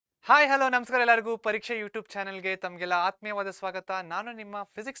Hi hello ನಮಸ್ಕಾರ ಎಲ್ಲರಿಗೂ ಪರೀಕ್ಷೆ ಯೂಟ್ಯೂಬ್ ಚಾನೆಲ್ಗೆ ತಮಗೆಲ್ಲ ಆತ್ಮೀಯವಾದ ಸ್ವಾಗತ. ನಾನು ನಿಮ್ಮ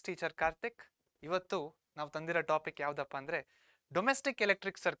ಫಿಸಿಕ್ಸ್ ಟೀಚರ್ ಕಾರ್ತಿಕ್. ಇವತ್ತು ನಾವು ತಂದಿರೋ ಟಾಪಿಕ್ ಯಾವುದಪ್ಪ ಅಂದರೆ domestic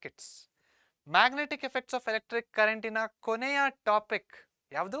electric circuits, magnetic effects of electric ಕರೆಂಟಿನ ಕೊನೆಯ ಟಾಪಿಕ್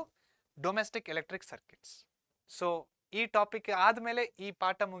ಯಾವುದು? Domestic electric circuits. ಸೊ ಈ ಟಾಪಿಕ್ ಆದಮೇಲೆ ಈ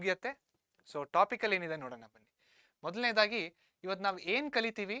ಪಾಠ ಮುಗಿಯುತ್ತೆ. ಸೊ ಟಾಪಿಕಲ್ಲಿ ಏನಿದೆ ನೋಡೋಣ ಬನ್ನಿ. ಮೊದಲನೇದಾಗಿ ಇವತ್ತು ನಾವು ಏನು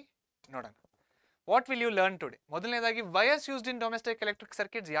ಕಲಿತೀವಿ ನೋಡೋಣ. What will you learn today? ಮೊದಲನೇದಾಗಿ wires used in domestic electric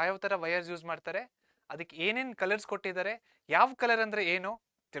circuits, ಯಾವ ಥರ ವೈರ್ಸ್ ಯೂಸ್ ಮಾಡ್ತಾರೆ, ಅದಕ್ಕೆ ಏನೇನು ಕಲರ್ಸ್ ಕೊಟ್ಟಿದ್ದಾರೆ, ಯಾವ ಕಲರ್ ಅಂದರೆ ಏನು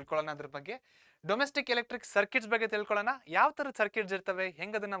ತಿಳ್ಕೊಳ್ಳೋಣ. ಅದ್ರ ಬಗ್ಗೆ ಡೊಮೆಸ್ಟಿಕ್ ಎಲೆಕ್ಟ್ರಿಕ್ ಸರ್ಕಿಟ್ಸ್ ಬಗ್ಗೆ ತಿಳ್ಕೊಳ್ಳೋಣ. ಯಾವ ಥರದ ಸರ್ಕಿಟ್ಸ್ ಇರ್ತವೆ,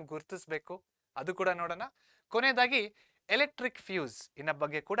 ಹೆಂಗೆ ಅದನ್ನು ನಾವು ಗುರುತಿಸಬೇಕು ಅದು ಕೂಡ ನೋಡೋಣ. ಕೊನೆಯದಾಗಿ ಎಲೆಕ್ಟ್ರಿಕ್ ಫ್ಯೂಸ್ ಇನ್ನ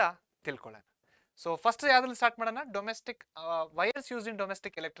ಬಗ್ಗೆ ಕೂಡ ತಿಳ್ಕೊಳ್ಳೋಣ. ಸೊ ಫಸ್ಟ್ ಯಾವ್ದ್ರಲ್ಲಿ ಸ್ಟಾರ್ಟ್ ಮಾಡೋಣ? Domestic wires use in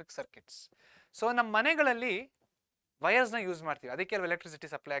domestic electric circuits. So ನಮ್ಮ ಮನೆಗಳಲ್ಲಿ ವೈರ್ಸ್ನ ಯೂಸ್ ಮಾಡ್ತೀವಿ, ಅದಕ್ಕೆ ಎಲೆಕ್ಟ್ರಿಸಿಟಿ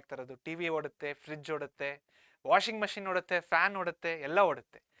ಸಪ್ಲೈ ಆಗ್ತಾ ಇರೋದು. ಟಿ ವಿ ಓಡುತ್ತೆ, ಫ್ರಿಡ್ಜ್ ಓಡುತ್ತೆ, ವಾಷಿಂಗ್ ಮಷಿನ್ ಓಡುತ್ತೆ, ಫ್ಯಾನ್ ಓಡುತ್ತೆ, ಎಲ್ಲ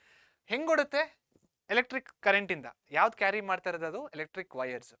ಓಡುತ್ತೆ. ಹೆಂಗೆ ಓಡುತ್ತೆ? ಎಲೆಕ್ಟ್ರಿಕ್ ಕರೆಂಟಿಂದ. ಯಾವ್ದು ಕ್ಯಾರಿ ಮಾಡ್ತಾ ಇರೋದು? ಅದು ಎಲೆಕ್ಟ್ರಿಕ್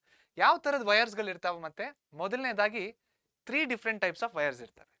ವೈರ್ಸ್. ಯಾವ ಥರದ ವೈರ್ಸ್ಗಳು ಇರ್ತಾವೆ? ಮತ್ತೆ ಮೊದಲನೇದಾಗಿ 3 ಡಿಫ್ರೆಂಟ್ ಟೈಪ್ಸ್ ಆಫ್ ವೈರ್ಸ್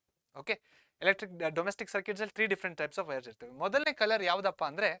ಇರ್ತವೆ. Okay, electric domestic ಸರ್ಕಿಟ್ಸಲ್ಲಿ 3 different types of wires ಇರ್ತವೆ. ಮೊದಲನೇ ಕಲರ್ ಯಾವುದಪ್ಪ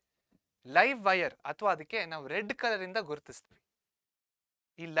ಅಂದರೆ ಲೈವ್ ವೈರ್, ಅಥವಾ ಅದಕ್ಕೆ ನಾವು ರೆಡ್ ಕಲರಿಂದ ಗುರುತಿಸ್ತೀವಿ.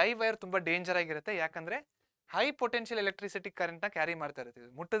 ಈ ಲೈವ್ ವೈರ್ ತುಂಬ ಡೇಂಜರ್ ಆಗಿರುತ್ತೆ, ಯಾಕಂದರೆ ಹೈ ಪೊಟೆನ್ಷಿಯಲ್ ಎಲೆಕ್ಟ್ರಿಸಿಟಿ ಕರೆಂಟ್ನ ಕ್ಯಾರಿ ಮಾಡ್ತಾ ಇರುತ್ತೆ.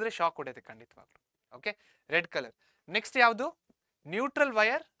 ಮುಟ್ಟಿದ್ರೆ ಶಾಕ್ ಹೊಡೆಯುತ್ತೆ ಖಂಡಿತವಾಗ್ಲು. Okay, red colour. ನೆಕ್ಸ್ಟ್ ಯಾವುದು? ನ್ಯೂಟ್ರಲ್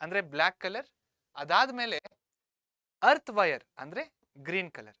ವೈರ್ ಅಂದರೆ ಬ್ಲ್ಯಾಕ್ ಕಲರ್. ಅದಾದ್ಮೇಲೆ ಅರ್ತ್ ವೈರ್ ಅಂದರೆ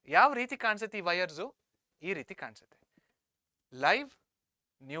ಗ್ರೀನ್ ಕಲರ್. ಯಾವ ರೀತಿ ಕಾಣಿಸುತ್ತೆ ಈ ವೈರ್ಸು? ಈ ರೀತಿ ಕಾಣಿಸುತ್ತೆ, ಲೈವ್,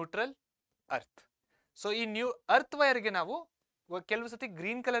 ನ್ಯೂಟ್ರಲ್, ಅರ್ತ್. ಸೊ ಈ ಅರ್ತ್ ವೈರ್ಗೆ ನಾವು ಕೆಲವು ಸತಿ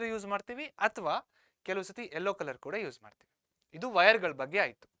ಗ್ರೀನ್ ಕಲರ್ ಯೂಸ್ ಮಾಡ್ತೀವಿ, ಅಥವಾ ಕೆಲವು ಸತಿ ಯೆಲ್ಲೋ ಕಲರ್ ಕೂಡ ಯೂಸ್ ಮಾಡ್ತೀವಿ. ಇದು ವೈರ್ಗಳ ಬಗ್ಗೆ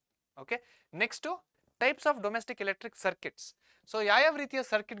ಆಯಿತು. Okay, next types of domestic electric circuits. So ಯಾವ್ಯಾವ ರೀತಿಯ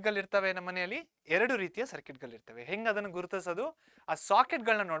ಸರ್ಕಿಟ್ಗಳು ಇರ್ತವೆ ನಮ್ಮ ಮನೆಯಲ್ಲಿ? 2 ರೀತಿಯ ಸರ್ಕಿಟ್ಗಳು ಇರ್ತವೆ. ಹೆಂಗೆ ಅದನ್ನು ಗುರುತಿಸೋದು? ಆ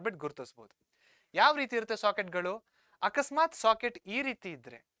ಸಾಕೆಟ್ಗಳನ್ನ ನೋಡ್ಬಿಟ್ಟು ಗುರುತಿಸ್ಬೋದು. ಯಾವ ರೀತಿ ಇರುತ್ತೆ ಸಾಕೆಟ್ಗಳು? ಅಕಸ್ಮಾತ್ ಸಾಕೆಟ್ ಈ ರೀತಿ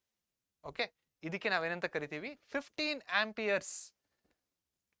ಇದ್ರೆ, ಓಕೆ, ಇದಕ್ಕೆ ನಾವೇನಂತ ಕರಿತೀವಿ? 15 ಆಂಪಿಯರ್ಸ್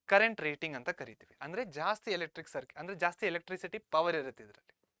ಕರೆಂಟ್ ರೇಟಿಂಗ್ ಅಂತ ಕರಿತೀವಿ. ಅಂದರೆ ಜಾಸ್ತಿ ಎಲೆಕ್ಟ್ರಿಕ್ ಸರ್ಕಿಟ್, ಅಂದರೆ ಜಾಸ್ತಿ ಎಲೆಕ್ಟ್ರಿಸಿಟಿ ಪವರ್ ಇರುತ್ತೆ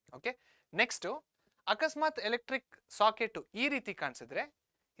ಇದರಲ್ಲಿ. ಓಕೆ, ನೆಕ್ಸ್ಟು ಅಕಸ್ಮಾತ್ ಎಲೆಕ್ಟ್ರಿಕ್ ಸಾಕೆಟ್ ಈ ರೀತಿ ಕಾಣಿಸಿದ್ರೆ,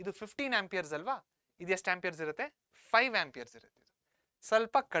 ಇದು 15 ಆಂಪಿಯರ್ಸ್ ಅಲ್ವಾ, ಇದು ಎಷ್ಟು ಆಂಪಿಯರ್ಸ್ ಇರುತ್ತೆ? 5 ಆಂಪಿಯರ್ಸ್ ಇರುತ್ತೆ. ಇದು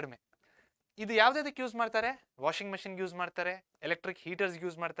ಸ್ವಲ್ಪ ಕಡಿಮೆ. ಇದು ಯಾವುದಕ್ಕೆ ಯೂಸ್ ಮಾಡ್ತಾರೆ? ವಾಷಿಂಗ್ ಮಷಿನ್ಗೆ ಯೂಸ್ ಮಾಡ್ತಾರೆ, ಎಲೆಕ್ಟ್ರಿಕ್ ಹೀಟರ್ಸ್ಗೆ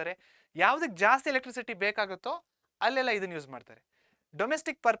ಯೂಸ್ ಮಾಡ್ತಾರೆ. ಯಾವುದಕ್ಕೆ ಜಾಸ್ತಿ ಎಲೆಕ್ಟ್ರಿಸಿಟಿ ಬೇಕಾಗುತ್ತೋ ಅಲ್ಲೆಲ್ಲ ಇದನ್ನು ಯೂಸ್ ಮಾಡ್ತಾರೆ.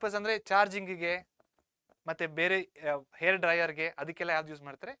 ಡೊಮೆಸ್ಟಿಕ್ ಪರ್ಪಸ್ ಅಂದರೆ ಚಾರ್ಜಿಂಗಿಗೆ ಮತ್ತು ಬೇರೆ ಹೇರ್ ಡ್ರೈಯರ್ಗೆ, ಅದಕ್ಕೆಲ್ಲ ಯಾವ್ದು ಯೂಸ್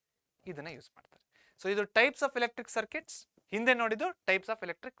ಮಾಡ್ತಾರೆ? ಇದನ್ನು ಯೂಸ್ ಮಾಡ್ತಾರೆ. ಸೊ ಇದು ಟೈಪ್ಸ್ ಆಫ್ ಎಲೆಕ್ಟ್ರಿಕ್ ಸರ್ಕಿಟ್ಸ್. ಹಿಂದೆ ನೋಡಿದ್ದು types of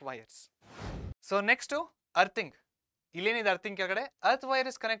electric wires. So next earthing. ಇಲ್ಲೇನಿದೆ earthing ಕೆಳಗಡೆ? Earth wire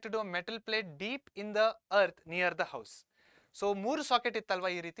is connected to a metal plate deep in the earth near the house. So 3 socket ಇತ್ತಲ್ವಾ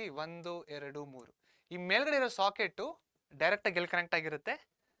ಈ ರೀತಿ, 1 2 3. ಈ ಮೇಲ್ಗಡೆ ಇರೋ ಸಾಕೆಟು ಡೈರೆಕ್ಟಾಗಿ ಎಲ್ಲಿ ಕನೆಕ್ಟ್ ಆಗಿರುತ್ತೆ?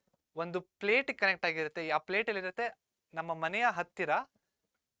 ಒಂದು ಪ್ಲೇಟಿಗೆ ಕನೆಕ್ಟ್ ಆಗಿರುತ್ತೆ. ಆ ಪ್ಲೇಟಲ್ಲಿ ಇರುತ್ತೆ ನಮ್ಮ ಮನೆಯ ಹತ್ತಿರ,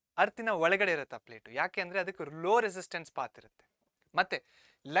 ಅರ್ತಿನ ಒಳಗಡೆ ಇರುತ್ತೆ ಆ ಪ್ಲೇಟು. ಯಾಕೆ ಅಂದರೆ ಅದಕ್ಕೆ ಲೋ ರೆಸಿಸ್ಟೆನ್ಸ್ ಪಾತ್ ಇರುತ್ತೆ. ಮತ್ತು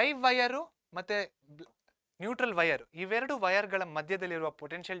ಲೈವ್ ವೈರು ಮತ್ತು ನ್ಯೂಟ್ರಲ್ ವೈರು, ಇವೆರಡು ವೈರ್ಗಳ ಮಧ್ಯದಲ್ಲಿರುವ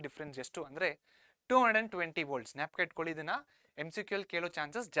ಪೊಟೆನ್ಷಿಯಲ್ ಡಿಫ್ರೆನ್ಸ್ ಎಷ್ಟು ಅಂದರೆ 220 ವೋಲ್ಟ್ಸ್. ಜ್ಞಾಪಕ ಇಟ್ಕೊಳ್ಳಿ, ಇದನ್ನ MCQ ಕೇಳೋ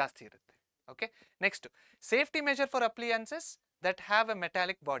ಚಾನ್ಸಸ್ ಜಾಸ್ತಿ ಇರುತ್ತೆ. Okay, next safety measure for ಅಪ್ಲಿಯನ್ಸಸ್ that have A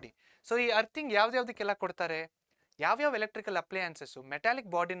metallic body. So ಈ ಅರ್ಥಿಂಗ್ ಯಾವ್ದ್ಯಾವ್ದಕ್ಕೆಲ್ಲ ಕೊಡ್ತಾರೆ? ಯಾವ್ಯಾವ ಎಲೆಕ್ಟ್ರಿಕಲ್ ಅಪ್ಲಯನ್ಸಸ್ಸು ಮೆಟಾಲಿಕ್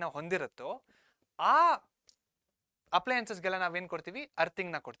ಬಾಡಿನ ಹೊಂದಿರುತ್ತೋ ಆ ಅಪ್ಲಯನ್ಸಸ್ಗೆಲ್ಲ ನಾವೇನು ಕೊಡ್ತೀವಿ?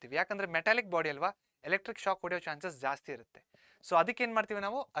 ಅರ್ಥಿಂಗ್ನ ಕೊಡ್ತೀವಿ. ಯಾಕಂದರೆ ಮೆಟಾಲಿಕ್ ಬಾಡಿ ಅಲ್ವಾ, ಎಲೆಕ್ಟ್ರಿಕ್ ಶಾಕ್ ಹೊಡೆಯೋ ಚಾನ್ಸಸ್ ಜಾಸ್ತಿ ಇರುತ್ತೆ. ಸೊ ಅದಕ್ಕೆ ಏನು ಮಾಡ್ತೀವಿ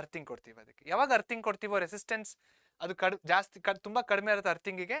ನಾವು? ಅರ್ಥಿಂಗ್ ಕೊಡ್ತೀವಿ. ಅದಕ್ಕೆ ಯಾವಾಗ ಅರ್ಥಿಂಗ್ ಕೊಡ್ತೀವೋ ರೆಸಿಸ್ಟೆನ್ಸ್ ಅದು ಜಾಸ್ತಿ ತುಂಬ ಕಡಿಮೆ ಇರುತ್ತೆ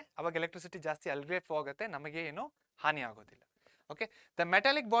ಅರ್ಥಿಂಗಿಗೆ, ಅವಾಗ ಎಲೆಕ್ಟ್ರಿಸಿಟಿ ಜಾಸ್ತಿ ಅಲ್ಲಿಗೆ ಹೋಗುತ್ತೆ, ನಮಗೆ ಏನು ಹಾನಿ ಆಗೋದಿಲ್ಲ. Okay, the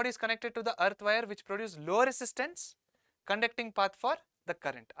metallic body is connected to the earth wire which produce low resistance conducting path for the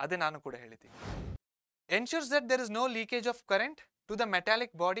current. ಅದೇ ನಾನು ಕೂಡ ಹೇಳಿದ್ದೀನಿ. Ensures that there is no leakage of current to the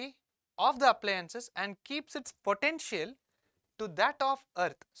metallic body of the appliances and keeps it's potential to that of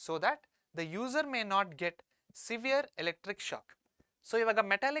earth so that the user may not get severe electric shock. So ಇವಾಗ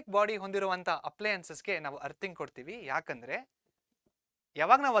metallic body ಹೊಂದಿರುವಂಥ ಅಪ್ಲಯನ್ಸಸ್ಗೆ ನಾವು earthing ಕೊಡ್ತೀವಿ. ಯಾಕಂದರೆ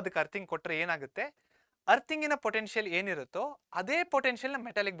ಯಾವಾಗ ನಾವು ಅದಕ್ಕೆ earthing ಕೊಟ್ಟರೆ ಏನಾಗುತ್ತೆ? ಅರ್ಥಿಂಗಿನ ಪೊಟೆನ್ಷಿಯಲ್ ಏನಿರುತ್ತೋ ಅದೇ ಪೊಟೆನ್ಷಿಯಲ್ನ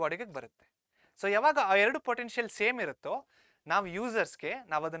ಮೆಟಾಲಿಕ್ ಬಾಡಿಗೆ ಬರುತ್ತೆ. ಸೊ ಯಾವಾಗ ಆ 2 ಪೊಟೆನ್ಷಿಯಲ್ ಸೇಮ್ ಇರುತ್ತೋ ನಾವು ಯೂಸರ್ಸ್ಗೆ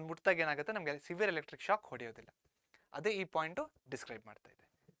ನಾವು ಅದನ್ನು ಮುಟ್ಟಾಗ ಏನಾಗುತ್ತೆ? ನಮಗೆ ಸಿವಿಯರ್ ಎಲೆಕ್ಟ್ರಿಕ್ ಶಾಕ್ ಹೊಡೆಯೋದಿಲ್ಲ. ಅದೇ ಈ ಪಾಯಿಂಟು ಡಿಸ್ಕ್ರೈಬ್ ಮಾಡ್ತಾ ಇದೆ.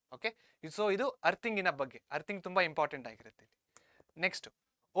 ಓಕೆ, ಸೊ ಇದು ಅರ್ಥಿಂಗಿನ ಬಗ್ಗೆ. ಅರ್ಥಿಂಗ್ ತುಂಬ ಇಂಪಾರ್ಟೆಂಟ್ ಆಗಿರುತ್ತೆ. Next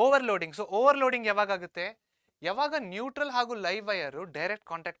overloading. ಸೊ ಓವರ್ಲೋಡಿಂಗ್ ಯಾವಾಗ ಆಗುತ್ತೆ? ಯಾವಾಗ ನ್ಯೂಟ್ರಲ್ ಹಾಗೂ ಲೈವ್ ವೈರು ಡೈರೆಕ್ಟ್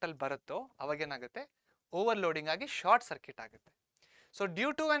ಕಾಂಟ್ಯಾಕ್ಟಲ್ಲಿ ಬರುತ್ತೋ ಅವಾಗೇನಾಗುತ್ತೆ? ಓವರ್ಲೋಡಿಂಗ್ ಆಗಿ ಶಾರ್ಟ್ ಸರ್ಕ್ಯೂಟ್ ಆಗುತ್ತೆ. So due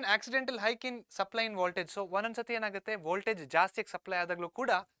to on accidental hike in supply in voltage. So ಒಂದೊಂದ್ಸತಿ ಏನಾಗುತ್ತೆ? ವೋಲ್ಟೇಜ್ ಜಾಸ್ತಿಯಾಗಿ ಸಪ್ಲೈ ಆದಾಗಲೂ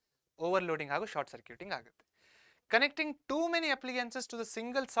ಕೂಡ ಓವರ್ಲೋಡಿಂಗ್ ಹಾಗೂ ಶಾರ್ಟ್ ಸರ್ಕ್ಯೂಟಿಂಗ್ ಆಗುತ್ತೆ. Connecting too many ಅಪ್ಲಿಯನ್ಸಸ್ to the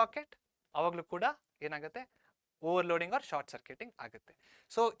single socket, ಅವಾಗಲೂ ಕೂಡ ಏನಾಗುತ್ತೆ? ಓವರ್ಲೋಡಿಂಗ್ ಆರ್ ಶಾರ್ಟ್ ಸರ್ಕ್ಯೂಟಿಂಗ್ ಆಗುತ್ತೆ.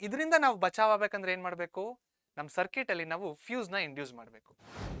 ಸೊ ಇದರಿಂದ ನಾವು ಬಚಾವ್ ಆಗಬೇಕಂದ್ರೆ ಏನು ಮಾಡಬೇಕು, ನಮ್ಮ ಸರ್ಕ್ಯೂಟಲ್ಲಿ ನಾವು ಫ್ಯೂಸ್ನ ಇಂಡ್ಯೂಸ್ ಮಾಡಬೇಕು.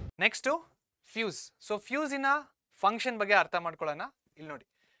 Next fuse. ಸೊ ಫ್ಯೂಸಿನ ಫಂಕ್ಷನ್ ಬಗ್ಗೆ ಅರ್ಥ ಮಾಡ್ಕೊಳ್ಳೋಣ. ಇಲ್ಲಿ ನೋಡಿ,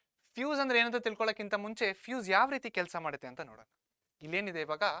 ಫ್ಯೂಸ್ ಅಂದ್ರೆ ಏನಂತ ತಿಳ್ಕೊಳ್ಳೋಕ್ಕಿಂತ ಮುಂಚೆ ಫ್ಯೂಸ್ ಯಾವ ರೀತಿ ಕೆಲಸ ಮಾಡುತ್ತೆ ಅಂತ ನೋಡೋಣ. ಇಲ್ಲೇನಿದೆ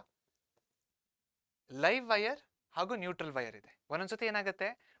ಇವಾಗ ಲೈವ್ ವೈರ್ ಹಾಗೂ ನ್ಯೂಟ್ರಲ್ ವೈರ್ ಇದೆ. ಒಂದೊಂದ್ಸತಿ ಏನಾಗುತ್ತೆ,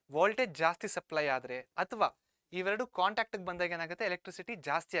 ವೋಲ್ಟೇಜ್ ಜಾಸ್ತಿ ಸಪ್ಲೈ ಆದರೆ ಅಥವಾ ಇವೆರಡು ಕಾಂಟ್ಯಾಕ್ಟ್ಗೆ ಬಂದಾಗ ಏನಾಗುತ್ತೆ, ಎಲೆಕ್ಟ್ರಿಸಿಟಿ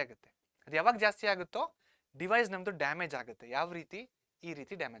ಜಾಸ್ತಿ ಆಗುತ್ತೆ. ಅದು ಯಾವಾಗ ಜಾಸ್ತಿ ಆಗುತ್ತೋ ಡಿವೈಸ್ ನಮ್ಮದು ಡ್ಯಾಮೇಜ್ ಆಗುತ್ತೆ. ಯಾವ ರೀತಿ, ಈ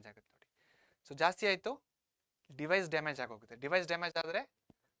ರೀತಿ ಡ್ಯಾಮೇಜ್ ಆಗುತ್ತೆ ನೋಡಿ. ಸೊ ಜಾಸ್ತಿ ಆಯಿತು, ಡಿವೈಸ್ ಡ್ಯಾಮೇಜ್ ಆಗೋಗುತ್ತೆ. ಡಿವೈಸ್ ಡ್ಯಾಮೇಜ್ ಆದರೆ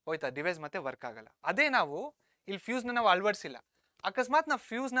ಹೋಯ್ತಾ, ಡಿವೈಸ್ ಮತ್ತೆ ವರ್ಕ್ ಆಗಲ್ಲ. ಅದೇ ನಾವು ಇಲ್ಲಿ ಫ್ಯೂಸ್ನ ನಾವು ಅಳವಡಿಸಿಲ್ಲ, ಅಕಸ್ಮಾತ್ ನಾವು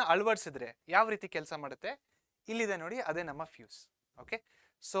ಫ್ಯೂಸ್ನ ಅಳವಡಿಸಿದ್ರೆ ಯಾವ ರೀತಿ ಕೆಲಸ ಮಾಡುತ್ತೆ, ಇಲ್ಲಿದೆ ನೋಡಿ, ಅದೇ ನಮ್ಮ ಫ್ಯೂಸ್. ಓಕೆ,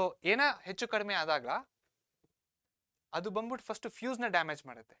 ಸೊ ಏನೋ ಹೆಚ್ಚು ಕಡಿಮೆ ಆದಾಗ ಅದು ಬಂದ್ಬಿಟ್ಟು ಫಸ್ಟ್ ಫ್ಯೂಸ್ನ ಡ್ಯಾಮೇಜ್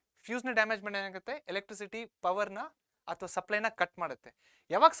ಮಾಡುತ್ತೆ. ಫ್ಯೂಸ್ನ ಡ್ಯಾಮೇಜ್ ಮಾಡಿ ಏನಾಗುತ್ತೆ, ಎಲೆಕ್ಟ್ರಿಸಿಟಿ ಪವರ್ನ ಅಥವಾ ಸಪ್ಲೈನ ಕಟ್ ಮಾಡುತ್ತೆ.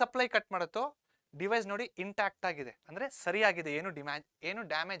 ಯಾವಾಗ ಸಪ್ಲೈ ಕಟ್ ಮಾಡುತ್ತೋ ಡಿವೈಸ್ ನೋಡಿ ಇಂಟ್ಯಾಕ್ಟ್ ಆಗಿದೆ, ಅಂದರೆ ಸರಿಯಾಗಿದೆ, ಏನು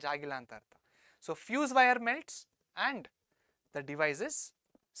ಡ್ಯಾಮೇಜ್ ಆಗಿಲ್ಲ ಅಂತ ಅರ್ಥ. So fuse wire melts and the device is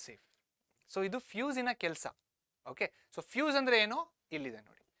safe. So ಇದು ಫ್ಯೂಸಿನ ಕೆಲಸ. ಓಕೆ, ಸೊ ಫ್ಯೂಸ್ ಅಂದರೆ ಏನು, ಇಲ್ಲಿದೆ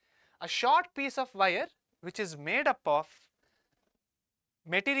ನೋಡಿ. A short piece of wire which is made up of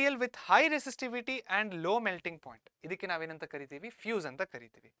material with high resistivity and low melting point. ಇದಕ್ಕೆ ನಾವೇನಂತ ಕರಿತೀವಿ, fuse ಅಂತ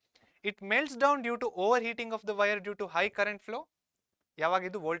ಕರಿತೀವಿ. It melts down due to over heating of the wire due to high current flow, ಯಾವಾಗ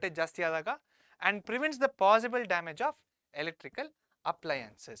ಇದು voltage ಜಾಸ್ತಿ ಆದಾಗ, and prevents the possible damage of electrical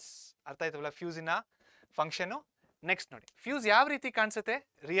appliances. ಅರ್ಥ ಆಯ್ತವಲ್ಲ ಫ್ಯೂಸಿನ ಫಂಕ್ಷನು. ನೆಕ್ಸ್ಟ್ ನೋಡಿ, ಫ್ಯೂಸ್ ಯಾವ ರೀತಿ ಕಾಣಿಸುತ್ತೆ,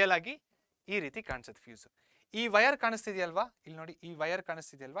 ರಿಯಲ್ ಆಗಿ ಈ ರೀತಿ ಕಾಣಿಸುತ್ತೆ ಫ್ಯೂಸ್. ಈ ವೈರ್ ಕಾಣಿಸ್ತಿದೆಯಲ್ವಾ, ಇಲ್ಲಿ ನೋಡಿ, ಈ ವೈರ್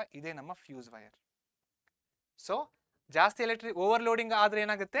ಕಾಣಿಸ್ತಿದೆಯಲ್ವಾ, ಇದೇ ನಮ್ಮ ಫ್ಯೂಸ್ ವೈರ್. ಸೊ ಜಾಸ್ತಿ ಓವರ್ಲೋಡಿಂಗ್ ಆದರೆ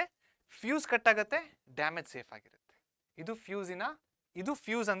ಏನಾಗುತ್ತೆ, ಫ್ಯೂಸ್ ಕಟ್ ಆಗುತ್ತೆ, ಡ್ಯಾಮೇಜ್ ಸೇಫ್ ಆಗಿರುತ್ತೆ. ಇದು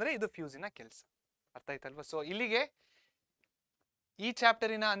ಫ್ಯೂಸ್ ಅಂದರೆ ಇದು ಫ್ಯೂಸಿನ ಕೆಲಸ. ಅರ್ಥ ಆಯ್ತಲ್ವಾ. ಸೊ ಇಲ್ಲಿಗೆ ಈ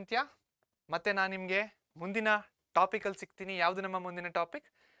ಚಾಪ್ಟರಿನ ಅಂತ್ಯ. ಮತ್ತೆ ನಾನು ನಿಮಗೆ ಮುಂದಿನ ಟಾಪಿಕಲ್ಲಿ ಸಿಗ್ತೀನಿ. ಯಾವುದು ನಮ್ಮ ಮುಂದಿನ topic,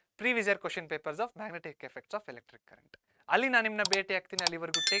 previous year question papers of magnetic effects of electric current. ಅಲ್ಲಿ ನಾನು ನಿಮ್ಮನ್ನ ಭೇಟಿ ಆಗ್ತೀನಿ.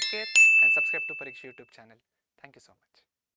 ಅಲ್ಲಿವರೆಗೂ take care and subscribe to ಪರೀಕ್ಷೆ YouTube channel. Thank you so much.